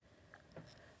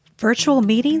Virtual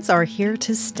meetings are here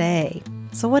to stay.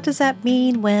 So what does that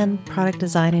mean when product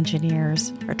design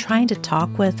engineers are trying to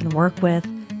talk with and work with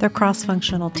their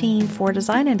cross-functional team for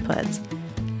design inputs?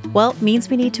 Well, it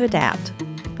means we need to adapt.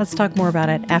 Let's talk more about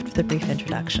it after the brief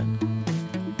introduction.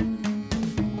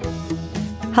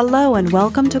 Hello and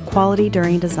welcome to Quality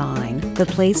During Design, the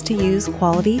place to use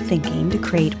quality thinking to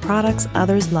create products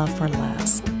others love for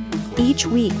less. Each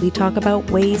week, we talk about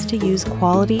ways to use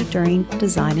quality during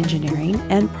design engineering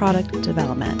and product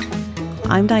development.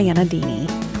 I'm Diana Dini.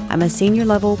 I'm a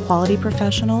senior-level quality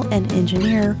professional and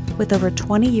engineer with over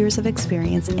 20 years of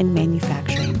experience in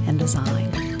manufacturing and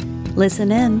design.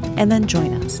 Listen in and then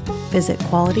join us. Visit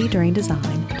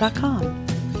qualityduringdesign.com.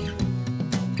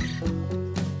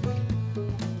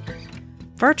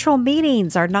 Virtual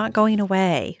meetings are not going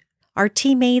away. Our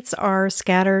teammates are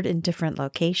scattered in different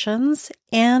locations,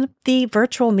 and the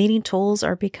virtual meeting tools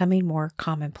are becoming more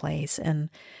commonplace and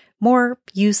more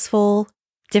useful,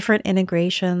 different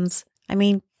integrations.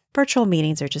 Virtual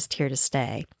meetings are just here to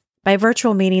stay. By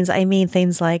virtual meetings, I mean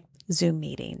things like Zoom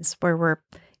meetings, where we're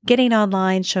getting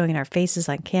online, showing our faces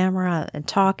on camera and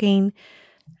talking.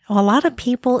 A lot of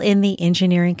people in the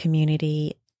engineering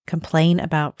community complain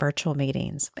about virtual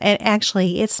meetings. And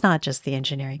actually, it's not just the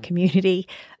engineering community.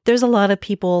 There's a lot of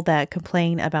people that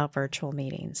complain about virtual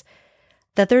meetings,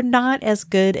 that they're not as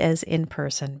good as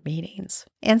in-person meetings.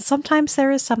 And sometimes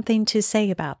there is something to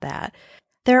say about that.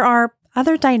 There are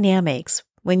other dynamics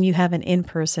when you have an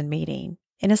in-person meeting,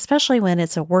 and especially when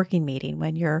it's a working meeting,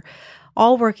 when you're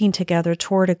all working together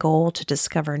toward a goal to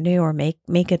discover new or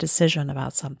make a decision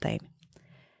about something.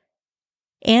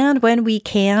 And when we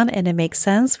can and it makes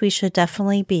sense, we should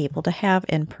definitely be able to have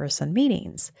in-person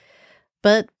meetings.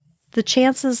 But the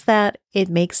chances that it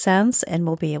makes sense and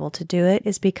we'll be able to do it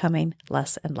is becoming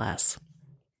less and less.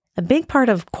 A big part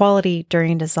of quality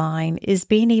during design is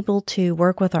being able to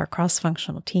work with our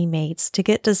cross-functional teammates to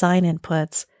get design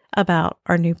inputs about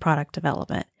our new product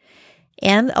development.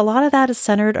 And a lot of that is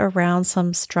centered around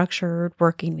some structured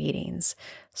working meetings,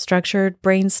 structured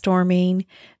brainstorming,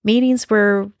 meetings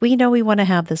where we know we want to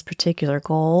have this particular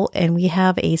goal and we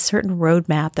have a certain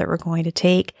roadmap that we're going to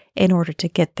take in order to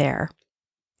get there.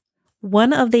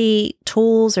 One of the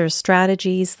tools or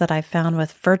strategies that I found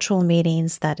with virtual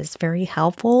meetings that is very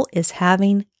helpful is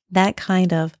having that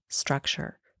kind of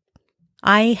structure.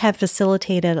 I have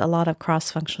facilitated a lot of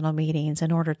cross-functional meetings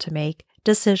in order to make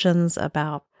decisions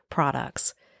about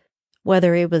products,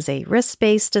 whether it was a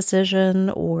risk-based decision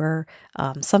or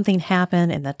something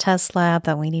happened in the test lab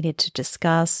that we needed to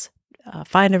discuss,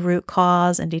 find a root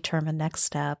cause, and determine next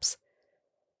steps.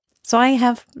 So I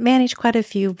have managed quite a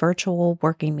few virtual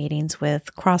working meetings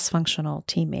with cross-functional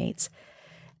teammates.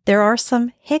 There are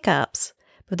some hiccups,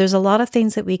 but there's a lot of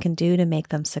things that we can do to make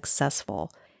them successful.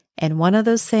 And one of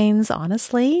those things,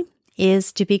 honestly,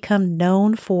 is to become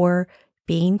known for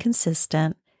being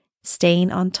consistent,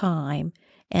 staying on time,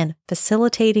 and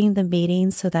facilitating the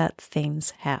meetings so that things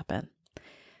happen.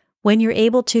 When you're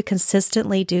able to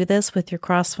consistently do this with your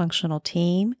cross-functional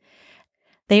team,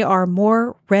 they are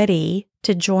more ready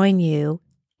to join you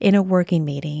in a working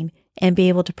meeting and be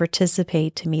able to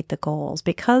participate to meet the goals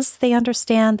because they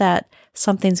understand that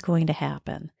something's going to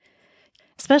happen.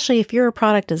 Especially if you're a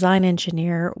product design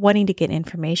engineer wanting to get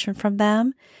information from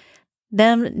them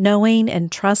knowing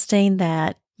and trusting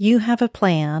that you have a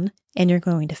plan and you're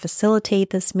going to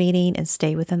facilitate this meeting and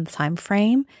stay within the time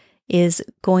frame is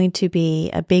going to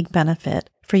be a big benefit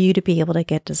for you to be able to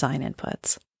get design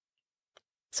inputs.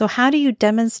 So how do you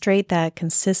demonstrate that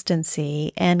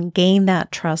consistency and gain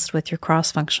that trust with your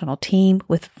cross-functional team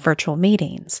with virtual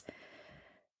meetings?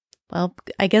 Well,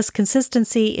 I guess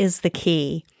consistency is the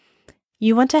key.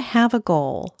 You want to have a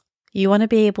goal. You want to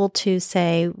be able to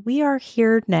say, we are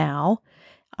here now.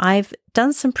 I've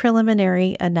done some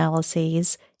preliminary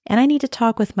analyses, and I need to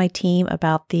talk with my team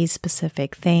about these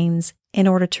specific things in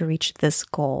order to reach this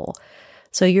goal.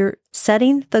 So you're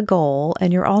setting the goal,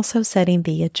 and you're also setting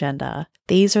the agenda.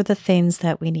 These are the things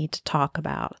that we need to talk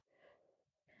about.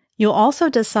 You'll also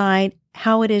decide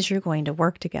how it is you're going to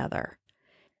work together.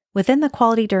 Within the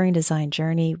Quality During Design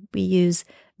journey, we use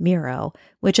Miro,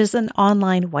 which is an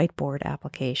online whiteboard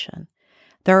application.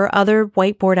 There are other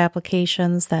whiteboard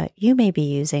applications that you may be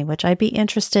using, which I'd be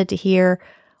interested to hear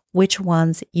which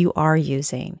ones you are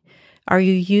using. Are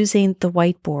you using the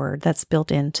whiteboard that's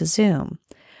built into Zoom?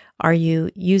 Are you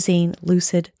using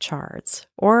Lucid Charts?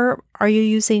 Or are you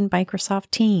using Microsoft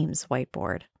Teams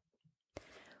whiteboard?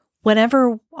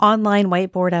 Whatever online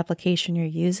whiteboard application you're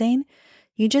using,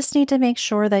 you just need to make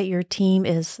sure that your team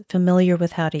is familiar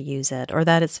with how to use it or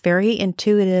that it's very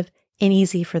intuitive and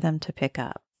easy for them to pick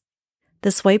up.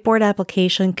 This whiteboard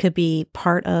application could be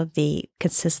part of the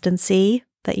consistency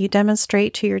that you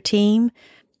demonstrate to your team.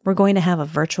 We're going to have a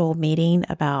virtual meeting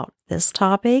about this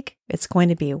topic. It's going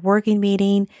to be a working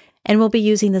meeting, and we'll be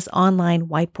using this online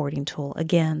whiteboarding tool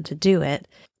again to do it.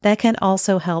 That can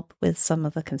also help with some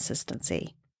of the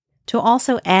consistency. To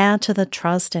also add to the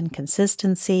trust and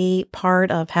consistency part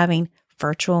of having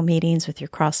virtual meetings with your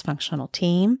cross-functional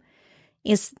team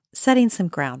is setting some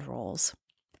ground rules.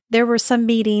 There were some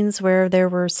meetings where there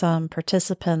were some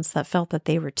participants that felt that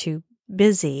they were too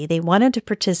busy. They wanted to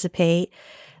participate.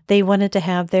 They wanted to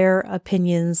have their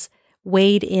opinions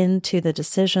weighed into the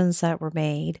decisions that were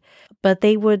made, but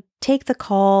they would take the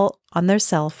call on their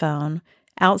cell phone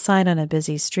outside on a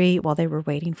busy street while they were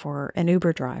waiting for an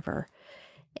Uber driver.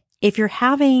 If you're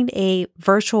having a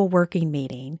virtual working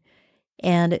meeting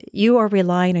and you are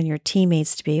relying on your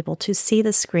teammates to be able to see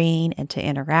the screen and to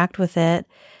interact with it,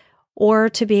 or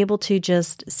to be able to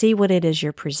just see what it is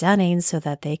you're presenting so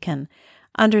that they can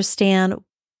understand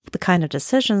the kind of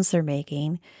decisions they're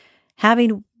making,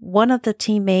 having one of the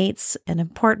teammates, an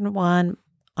important one,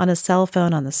 on a cell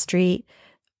phone on the street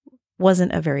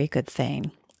wasn't a very good thing.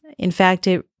 In fact,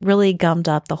 it really gummed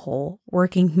up the whole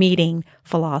working meeting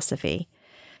philosophy.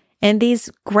 And these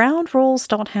ground rules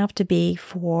don't have to be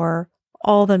for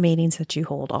all the meetings that you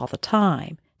hold all the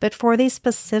time, but for these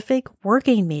specific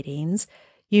working meetings,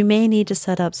 you may need to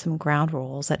set up some ground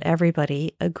rules that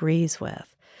everybody agrees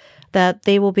with, that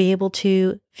they will be able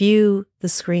to view the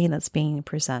screen that's being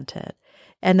presented,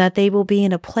 and that they will be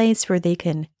in a place where they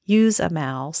can use a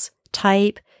mouse,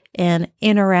 type, and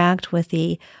interact with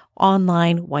the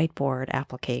online whiteboard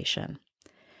application,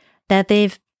 that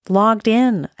they've logged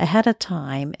in ahead of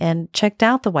time and checked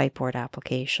out the whiteboard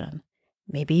application.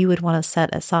 Maybe you would want to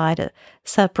set aside a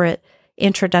separate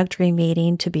introductory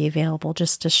meeting to be available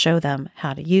just to show them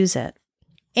how to use it,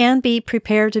 and be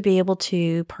prepared to be able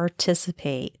to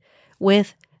participate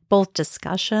with both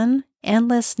discussion and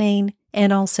listening,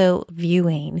 and also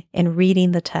viewing and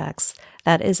reading the text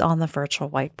that is on the virtual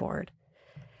whiteboard.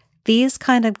 These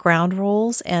kind of ground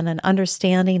rules and an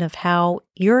understanding of how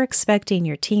you're expecting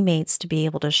your teammates to be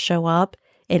able to show up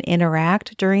and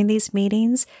interact during these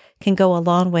meetings can go a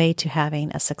long way to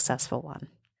having a successful one.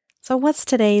 So what's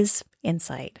today's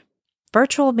insight?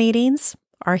 Virtual meetings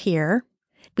are here.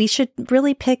 We should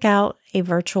really pick out a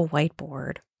virtual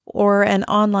whiteboard or an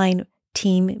online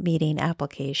team meeting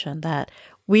application that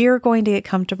we are going to get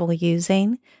comfortable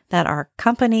using, that our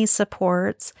company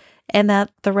supports, and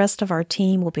that the rest of our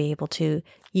team will be able to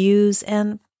use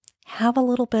and have a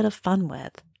little bit of fun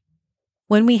with.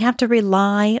 When we have to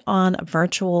rely on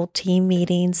virtual team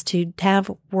meetings to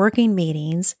have working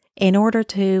meetings in order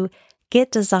to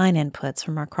get design inputs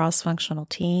from our cross-functional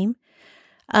team,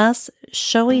 us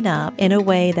showing up in a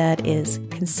way that is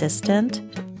consistent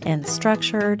and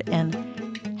structured and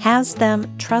has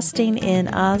them trusting in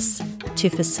us to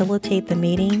facilitate the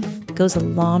meeting goes a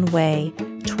long way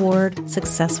toward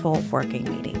successful working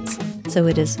meetings. So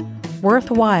it is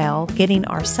worthwhile getting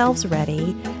ourselves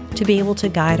ready to be able to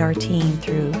guide our team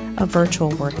through a virtual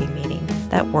working meeting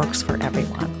that works for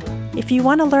everyone. If you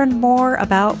want to learn more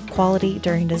about quality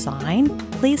during design,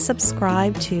 please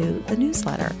subscribe to the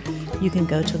newsletter. You can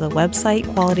go to the website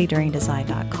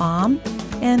qualityduringdesign.com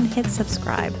and hit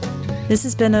subscribe. This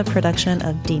has been a production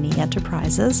of Dini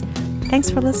Enterprises. Thanks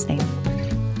for listening.